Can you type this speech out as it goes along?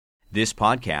This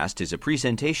podcast is a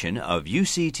presentation of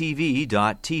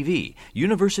UCTV.tv,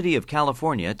 University of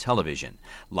California Television.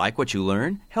 Like what you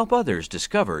learn? Help others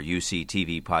discover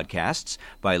UCTV podcasts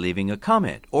by leaving a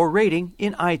comment or rating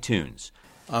in iTunes.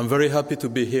 I'm very happy to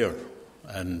be here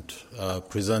and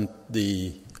present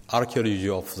the Archaeology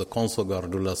of the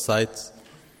Konso-Gardula site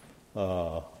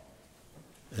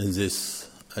in this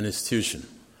institution.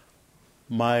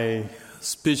 My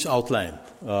speech outline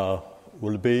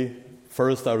will be: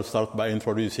 first, I will start by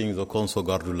introducing the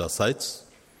Konso-Gardula sites.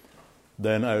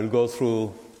 Then I will go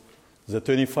through the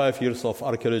 25 years of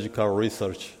archaeological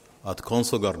research at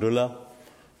Konso-Gardula,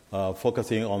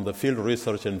 focusing on the field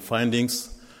research and findings,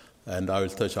 and I will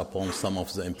touch upon some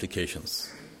of the implications.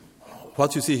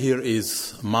 What you see here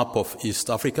is a map of East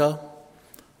Africa,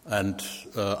 and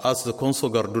as the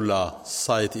Konso-Gardula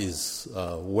site is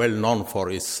well known for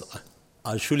its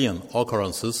Acheulean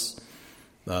occurrences,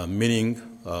 meaning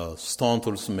stone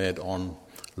tools made on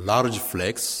large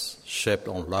flakes, shaped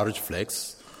on large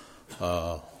flakes,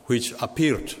 which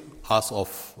appeared as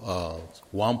of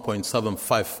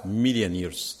 1.75 million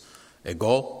years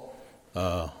ago.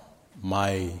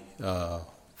 My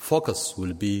focus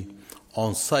will be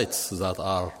on sites that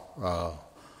are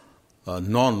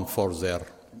known for their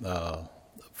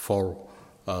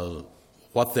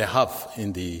what they have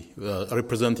in the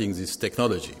representing this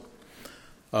technology.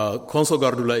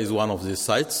 Konso-Gardula is one of these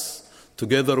sites,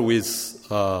 together with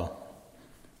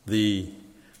the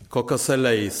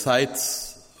Kokosele site,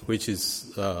 which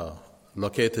is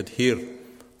located here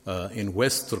in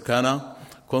West Turkana.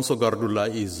 Konso-Gardula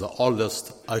is the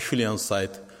oldest Acheulean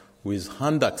site with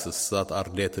hand axes that are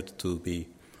dated to be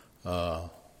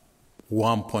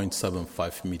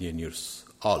 1.75 million years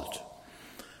old.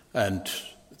 And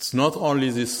it's not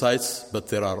only these sites, but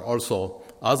there are also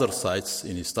other sites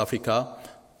in East Africa,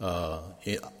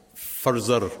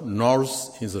 further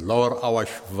north in the lower Awash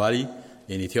Valley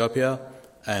in Ethiopia,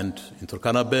 and in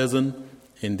Turkana Basin,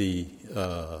 in the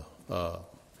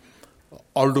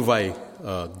Olduvai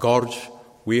Gorge.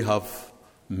 We have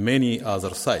many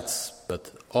other sites,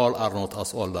 but all are not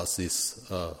as old as these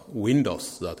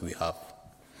windows that we have.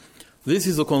 This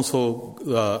is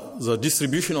the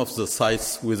distribution of the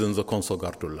sites within the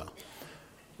Konso-Gardula.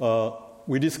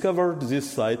 We discovered this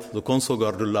site, the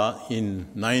Konso-Gardula, in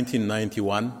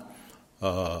 1991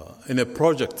 in a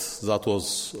project that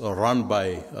was run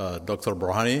by Dr.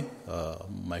 Burhani,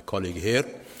 my colleague here.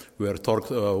 We were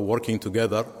working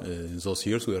together in those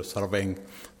years. We were surveying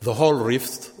the whole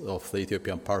rift of the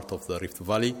Ethiopian part of the Rift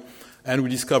Valley, and we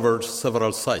discovered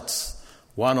several sites.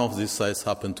 One of these sites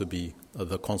happened to be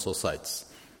the Konso sites.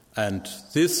 And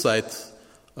this site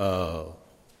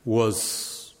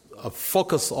was a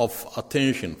focus of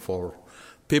attention for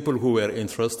people who were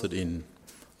interested in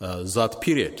that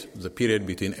period, the period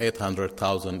between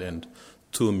 800,000 and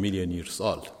 2 million years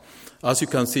old. As you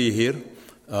can see here,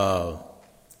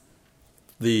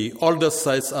 the oldest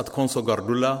sites at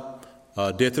Konso-Gardula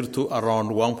dated to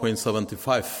around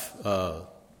 1.75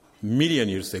 million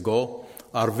years ago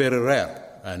are very rare,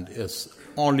 and it's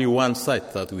only one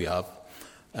site that we have.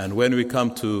 And when we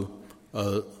come to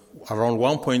around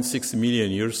 1.6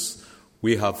 million years,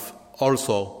 we have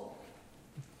also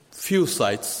few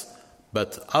sites,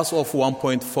 but as of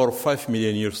 1.45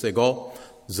 million years ago,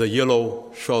 the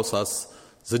yellow shows us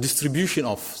the distribution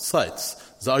of sites.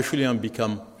 The Acheulean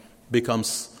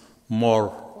becomes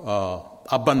more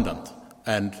abundant,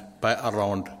 and by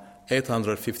around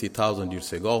 850,000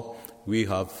 years ago, we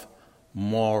have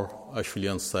more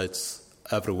Acheulean sites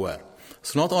everywhere.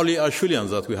 It's not only Acheuleans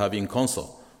that we have in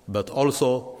Konso, but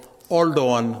also older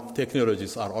one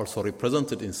technologies are also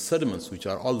represented in sediments which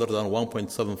are older than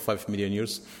 1.75 million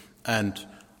years and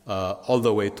all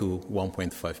the way to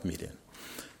 1.5 million.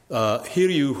 Here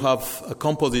you have a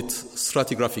composite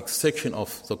stratigraphic section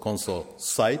of the Konso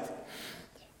site.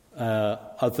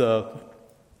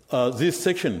 This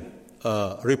section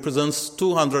represents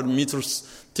 200 meters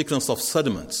thickness of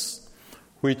sediments,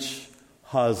 which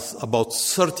has about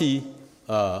 30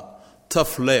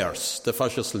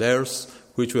 tufaceous layers,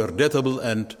 which were datable,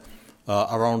 and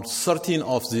around 13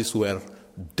 of these were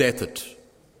dated,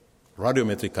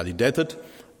 radiometrically dated,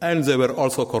 and they were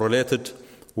also correlated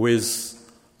with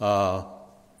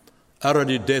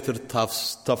already dated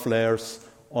tuff layers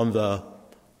in the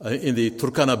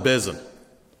Turkana Basin.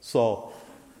 So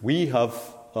we have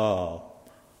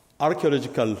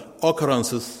archaeological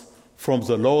occurrences from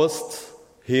the lowest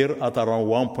here at around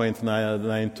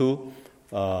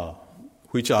 1.992,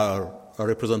 which are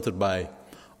represented by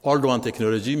old one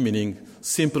technology, meaning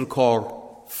simple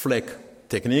core flake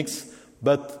techniques,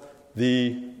 but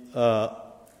the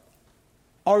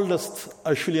oldest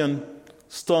Acheulean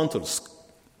stone tools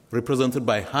represented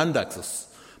by hand axes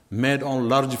made on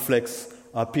large flakes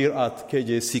appear at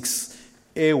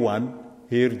KJ6A1,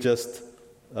 here just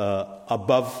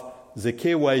above the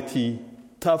KYT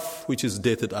tuff, which is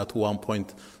dated at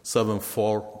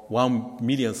 1.74,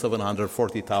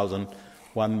 1,740,000,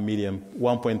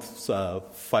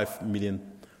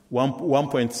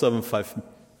 1.75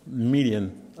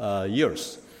 million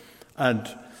years. And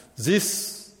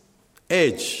this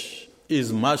age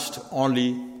is matched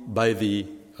only by the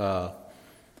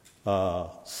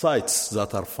sites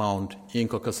that are found in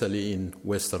Caucasus in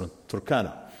western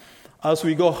Turkana. As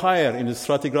we go higher in the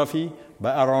stratigraphy,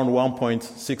 by around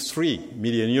 1.63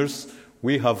 million years,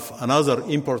 we have another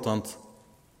important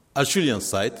Acheulean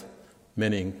site,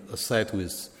 meaning a site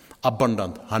with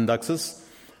abundant hand axes.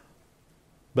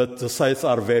 But the sites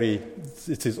are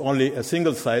it is only a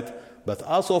single site, but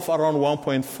as of around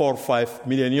 1.45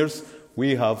 million years,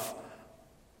 we have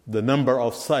the number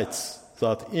of sites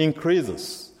that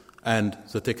increases, and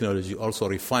the technology also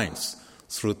refines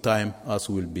through time, as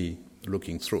we'll be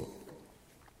looking through.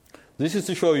 This is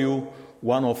to show you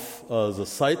one of the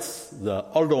sites, the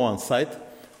older one site,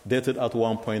 dated at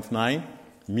 1.9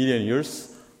 million years,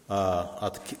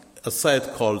 at a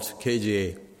site called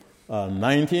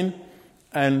KJ19,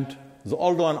 and the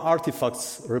older one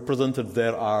artifacts represented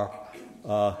there are,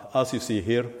 as you see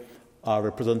here, are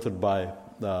represented by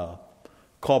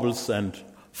cobbles and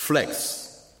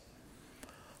flakes.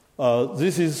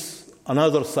 This is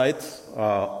another site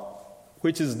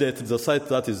which is dated, the site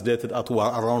that is dated at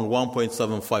around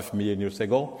 1.75 million years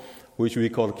ago, which we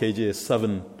call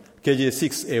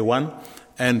KJ6A1.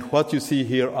 And what you see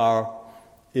here are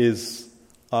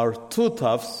two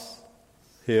tuffs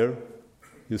here.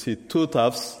 You see two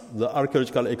tuffs. The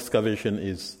archaeological excavation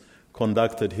is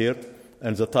conducted here,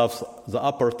 and the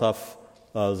upper tuff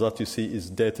that you see is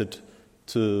dated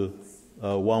to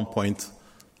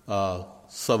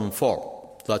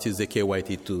 1.74. That is the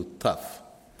KYT2 tuff.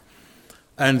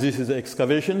 And this is the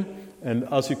excavation, and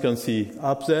as you can see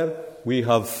up there, we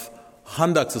have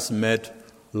hand axes made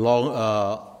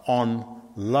on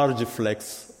large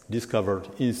flakes discovered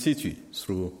in situ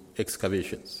through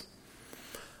excavations.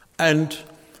 And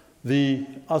the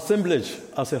assemblage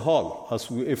as a whole,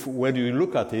 when you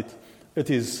look at it,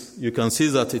 you can see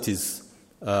that it is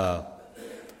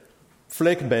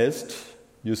flake-based.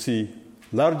 You see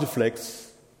large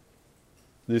flakes.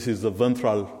 This is the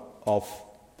ventral of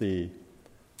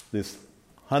this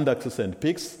hand axes and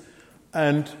peaks,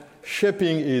 and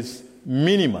shaping is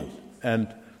minimal.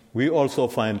 And we also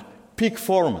find peak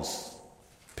forms,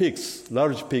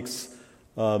 large peaks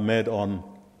made on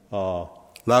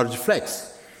large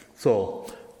flakes. So,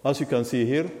 as you can see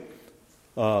here,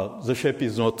 the shape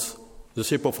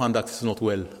of hand axis is not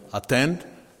well attained,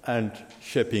 and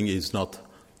shaping is not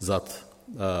that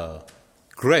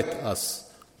great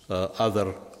as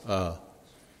other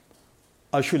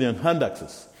Acheulean hand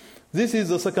axes. This is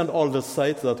the second oldest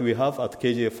site that we have at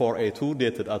KJ4A2,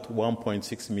 dated at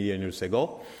 1.6 million years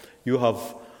ago. You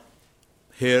have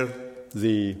here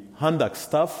the hand axe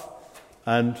tuff,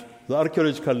 and the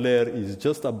archaeological layer is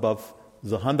just above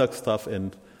the hand axe tuff,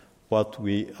 and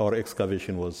our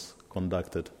excavation was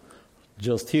conducted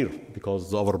just here because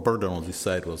the overburden on this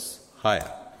side was higher.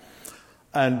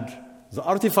 And the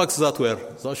artifacts the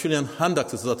Acheulean hand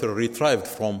axes that were retrieved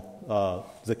from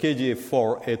the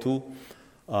KJ4A2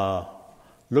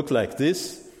 look like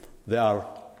this. They are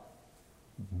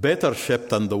better shaped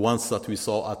than the ones that we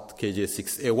saw at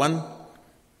KJ6A1.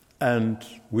 And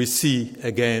we see,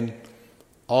 again,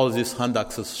 all these hand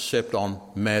axes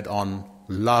made on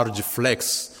large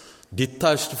flakes,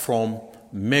 detached from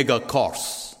mega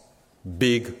cores.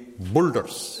 Big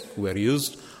boulders were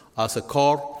used as a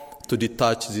core to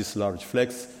detach these large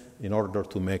flakes in order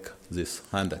to make these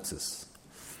hand axes.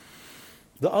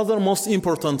 The other most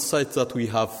important sites that we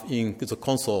have in the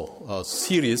Konso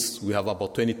series, we have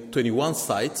about 21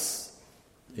 sites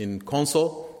in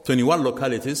Konso, 21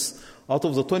 localities. Out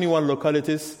of the 21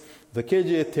 localities, the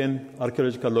KJ10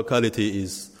 archaeological locality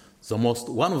is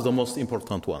one of the most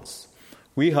important ones.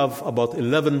 We have about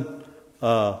 11,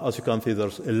 as you can see,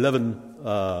 there's 11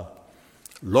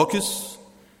 locus,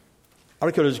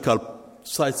 archaeological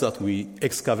sites that we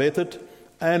excavated,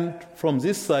 and from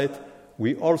this site,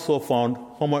 we also found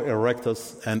Homo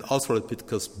erectus and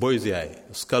Australopithecus boisei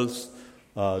skulls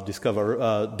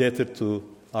dated to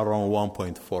around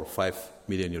 1.45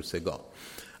 million years ago.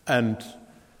 And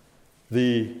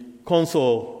the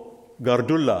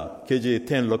Konso-Gardula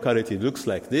KJ10 locality looks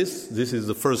like this. This is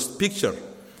the first picture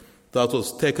that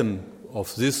was taken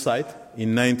of this site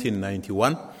in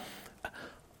 1991.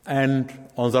 And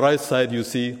on the right side, you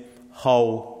see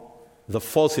how the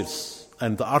fossils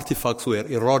and the artifacts were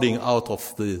eroding out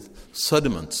of the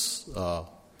sediments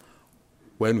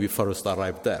when we first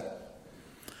arrived there.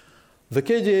 The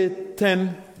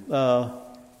KGA-10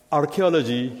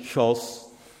 archaeology shows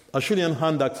Acheulean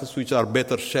hand axes which are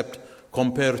better shaped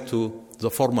compared to the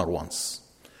former ones.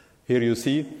 Here you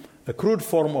see a crude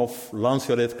form of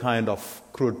lanceolate kind of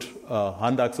crude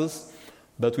hand axes,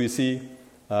 but we see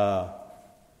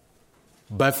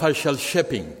bifacial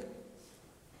shaping,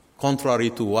 contrary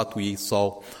to what we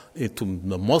saw into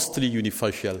the mostly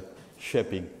unifacial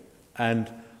shaping. And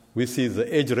we see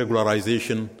the age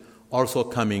regularization also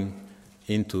coming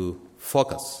into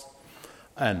focus.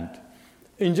 And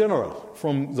in general,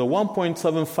 from the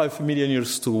 1.75 million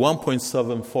years to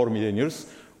 1.74 million years,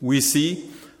 we see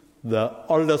the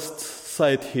oldest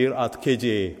site here at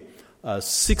KGA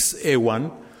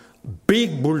 6A1,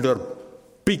 big boulder,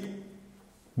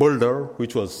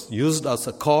 which was used as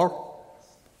a core,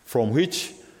 from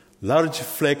which large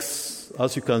flakes,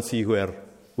 as you can see,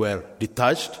 were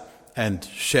detached and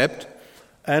shaped.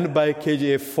 And by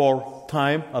KGA 4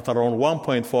 time, at around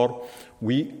 1.4,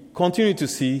 we continue to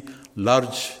see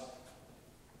large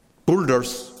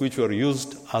boulders which were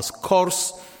used as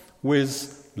cores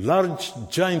with large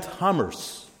giant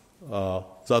hammers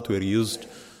that were used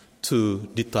to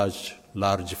detach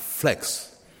large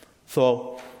flakes.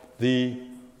 So the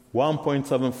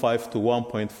 1.75 to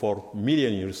 1.4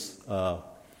 million years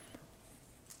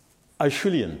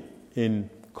Acheulean in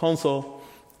Konso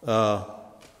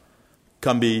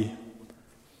can be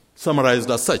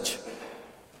summarized as such.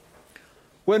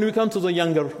 When we come to the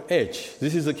younger age,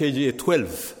 this is the KGA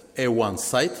 12A1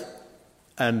 site,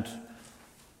 and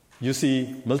you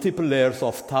see multiple layers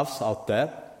of tuffs out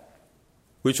there,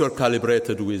 which are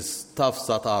calibrated with tuffs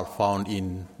that are found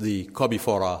in the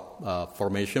Kobifora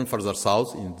formation further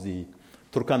south in the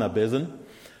Turkana Basin.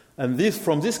 And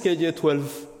from this KGA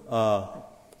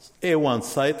 12A1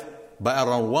 site, by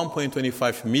around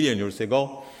 1.25 million years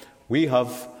ago, we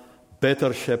have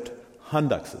better shaped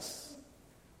hand axes.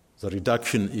 The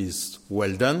reduction is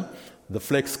well done. The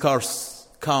flake scars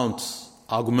count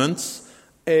augments.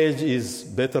 Age is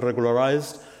better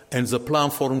regularized, and the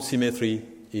planform symmetry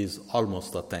is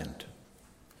almost attained.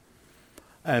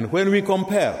 And when we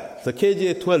compare the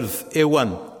KGA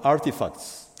 12A1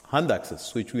 artifacts, hand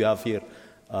axes, which we have here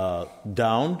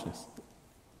down,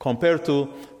 compared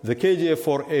to the KGA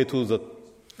 4A2, the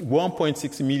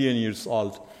 1.6 million years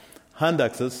old hand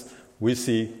axes, we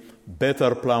see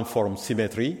better planform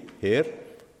symmetry here.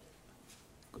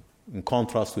 In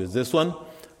contrast with this one,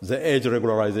 the age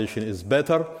regularization is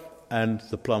better, and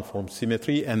the planform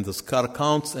symmetry and the scar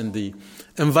counts and the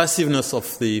invasiveness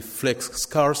of the flake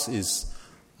scars is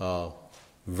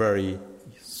very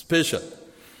special.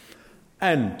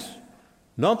 And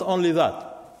not only that,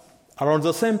 around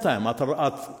the same time, at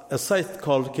a site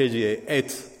called KGA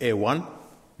 8A1,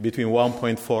 between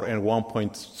 1.4 and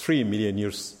 1.3 million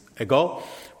years ago,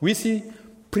 we see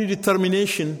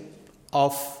predetermination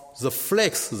of the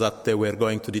flakes that they were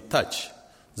going to detach.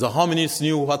 The hominids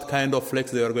knew what kind of flakes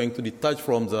they were going to detach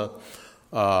from the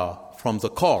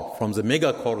core, from the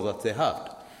mega core that they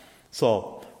had.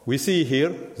 So we see here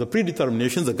the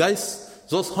predetermination. Those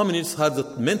hominids had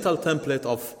the mental template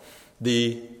of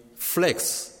the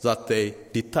flakes that they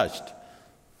detached.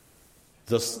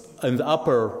 In the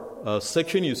upper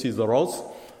section, you see the rows,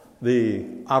 the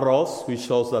arrows, which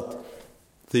shows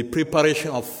the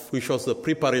preparation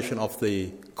of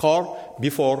the core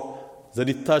before the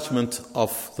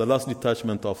last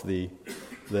detachment of the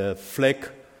flake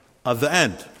at the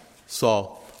end.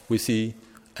 So we see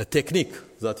a technique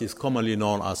that is commonly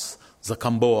known as the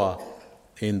Kamboa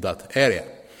in that area.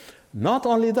 Not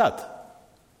only that,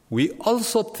 we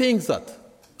also think that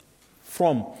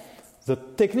from the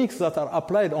techniques that are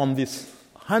applied on this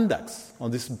hand axe,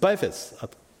 on this biface,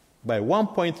 by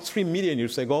 1.3 million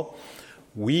years ago,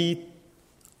 we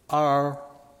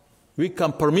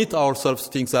can permit ourselves to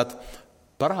think that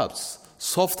perhaps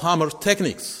soft hammer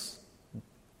techniques,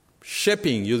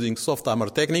 shaping using soft hammer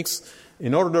techniques,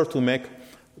 in order to make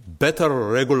better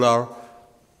regular,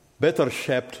 better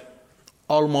shaped,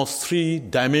 almost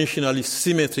three-dimensionally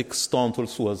symmetric stone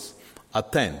tools was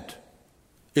attained.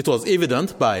 It was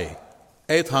evident by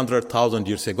 800,000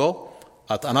 years ago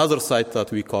at another site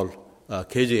that we call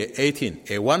KGA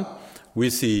 18A1. We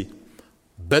see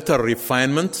better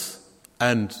refinement,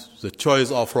 and the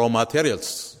choice of raw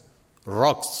materials,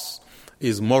 rocks,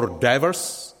 is more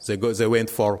diverse. They went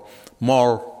for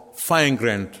more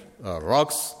fine-grained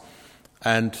rocks,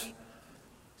 and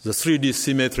the 3D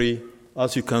symmetry,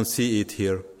 as you can see it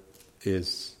here,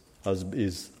 is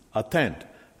attained,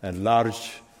 and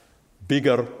large,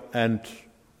 bigger, and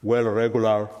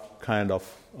well-regular kind of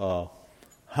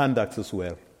hand axes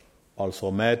were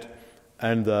also made,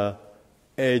 and the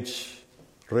age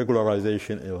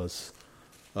regularization was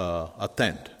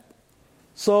attained.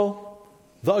 So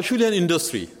the Acheulean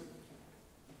industry,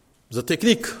 the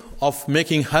technique of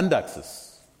making hand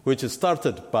axes, which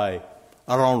started by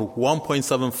around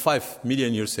 1.75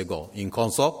 million years ago in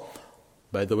Konso.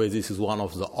 By the way, this is one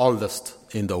of the oldest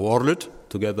in the world,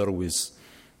 together with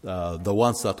the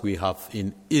ones that we have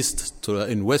in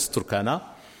West Turkana.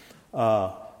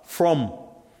 From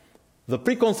the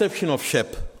preconception of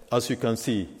shape, as you can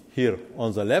see here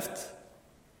on the left,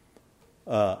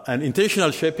 and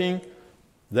intentional shaping,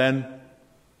 then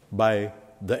by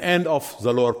the end of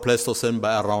the lower Pleistocene,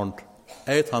 by around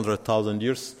 800,000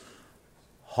 years,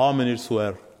 hominids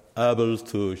were able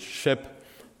to shape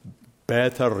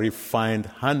better refined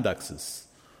hand axes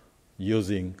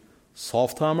using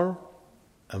soft hammer,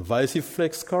 invasive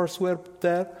flex scars were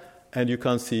there, and you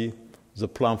can see the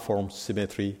planform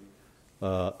symmetry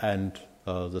and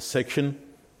the section,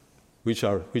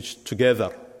 which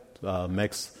together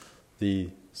makes the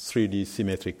 3D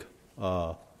symmetric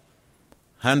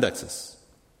hand axes.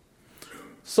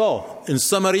 So, in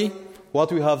summary,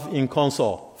 what we have in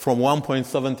Konso from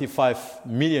 1.75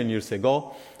 million years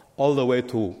ago all the way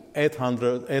to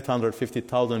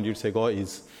 850,000 years ago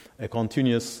is a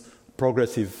continuous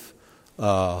progressive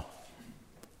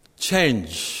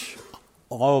change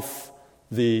of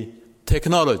the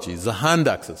technology, the hand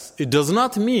axes. It does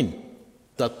not mean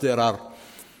that there are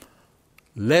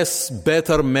less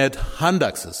better made hand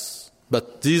axes,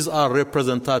 but these are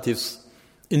representatives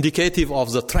indicative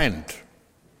of the trend.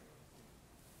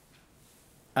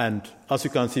 And as you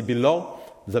can see below,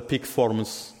 the peak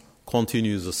forms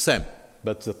continue the same,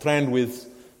 but the trend with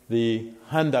the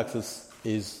hand axes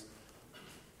is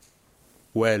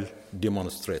well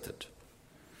demonstrated.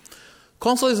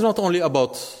 Konso is not only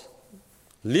about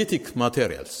lithic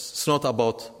materials. It's not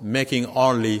about making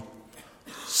only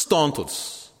stone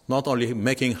tools, not only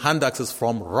making hand axes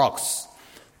from rocks.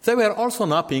 They were also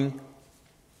napping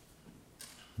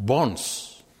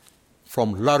bones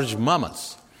from large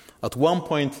mammals. At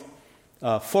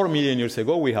 1.4 million years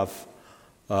ago, we have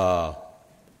a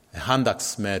hand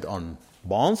axe made on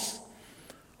bones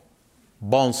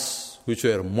which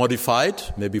were modified,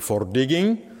 maybe for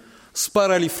digging,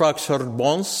 spirally fractured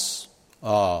bones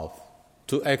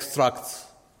to extract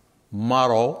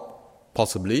marrow,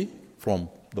 possibly, from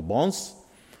the bones.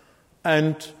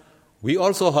 And we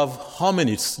also have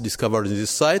hominids discovered in this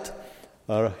site,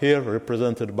 here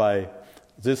represented by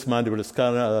this mandible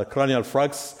cranial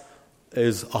frax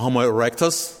is a Homo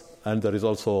erectus, and there is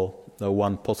also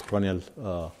one postcranial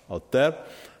out there.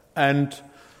 And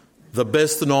the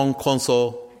best known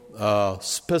Konso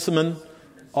specimen,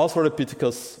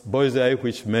 Australopithecus boisei,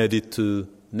 which made it to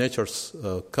Nature's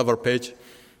cover page,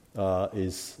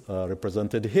 is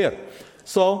represented here.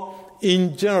 So,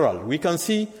 in general, we can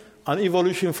see an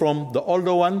evolution from the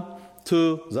older one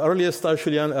to the earliest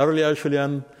Acheulean, early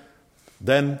Acheulean.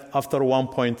 Then, after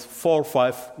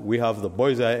 1.45, we have the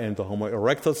boisei and the Homo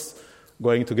erectus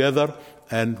going together,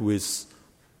 and with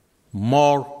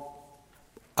more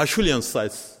Acheulean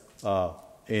sites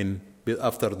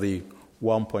after the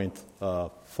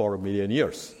 1.4 million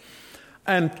years.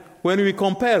 And when we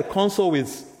compare Konso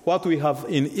with what we have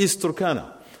in East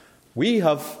Turkana, we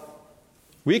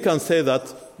can say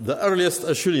that the earliest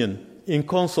Acheulean in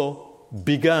Konso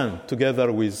began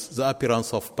together with the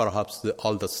appearance of perhaps the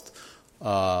oldest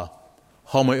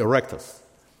Homo erectus.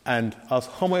 And as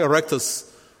Homo erectus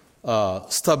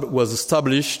was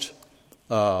established,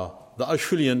 the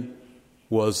Acheulean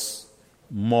was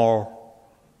more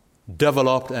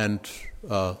developed and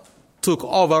took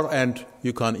over, and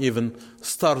you can even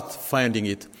start finding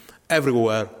it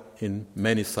everywhere in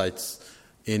many sites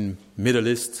in Middle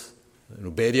East, in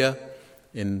Iberia,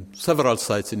 in several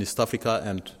sites in East Africa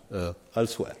and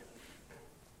elsewhere.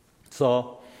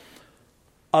 So,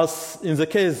 as in the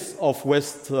case of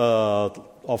west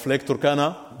of Lake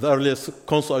Turkana, the earliest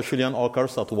Konso-Acheulean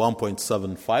occurs at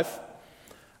 1.75,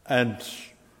 and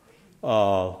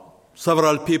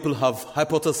several people have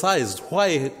hypothesized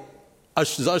why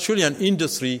the Acheulean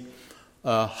industry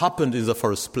happened in the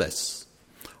first place,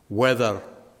 whether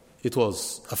it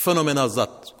was a phenomenon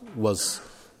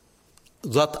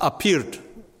that appeared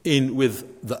with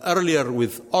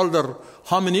older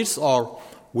hominids or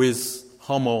with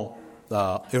Homo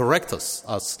erectus,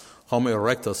 as Homo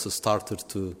erectus started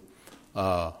to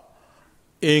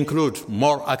include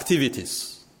more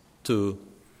activities to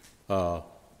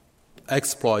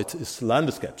exploit its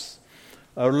landscapes.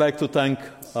 I would like to thank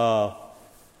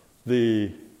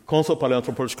the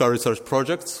Konso-Paleoanthropological research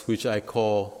projects, which I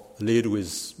co-lead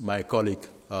with my colleague,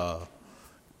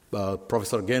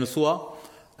 Professor Gensua,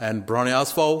 and Brownie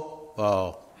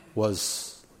Asfaw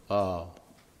was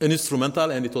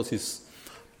instrumental, and it was his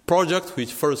project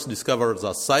which first discovered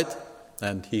the site,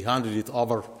 and he handed it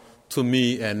over to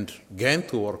me and Gen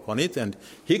to work on it, and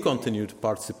he continued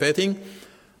participating.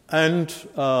 And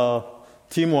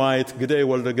Tim White, Gidei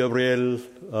Walde Gabriel,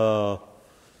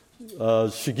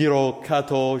 Shigeru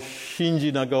Kato,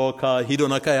 Shinji Nagaoka, Hido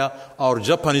Nakaya, our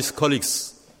Japanese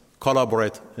colleagues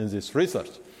collaborate in this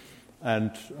research.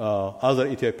 And other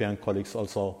Ethiopian colleagues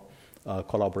also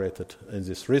collaborated in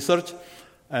this research.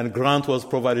 And grant was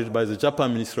provided by the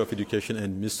Japan Ministry of Education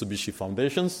and Mitsubishi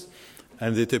Foundations,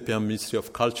 and the Ethiopian Ministry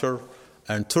of Culture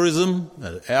and Tourism,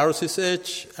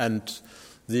 ARCSH, and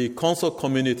the Konso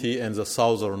community and the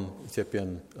southern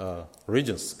Ethiopian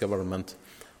regions government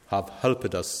have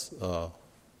helped us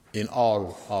in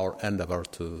all our endeavor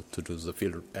to do the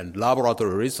field and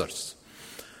laboratory research.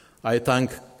 I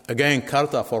thank again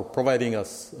CARTA for providing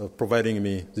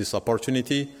me this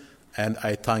opportunity, and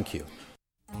I thank you.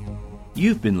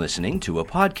 You've been listening to a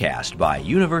podcast by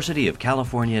University of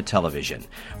California Television.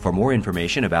 For more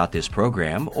information about this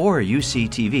program or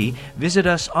UCTV, visit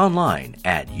us online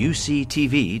at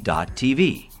uctv.tv.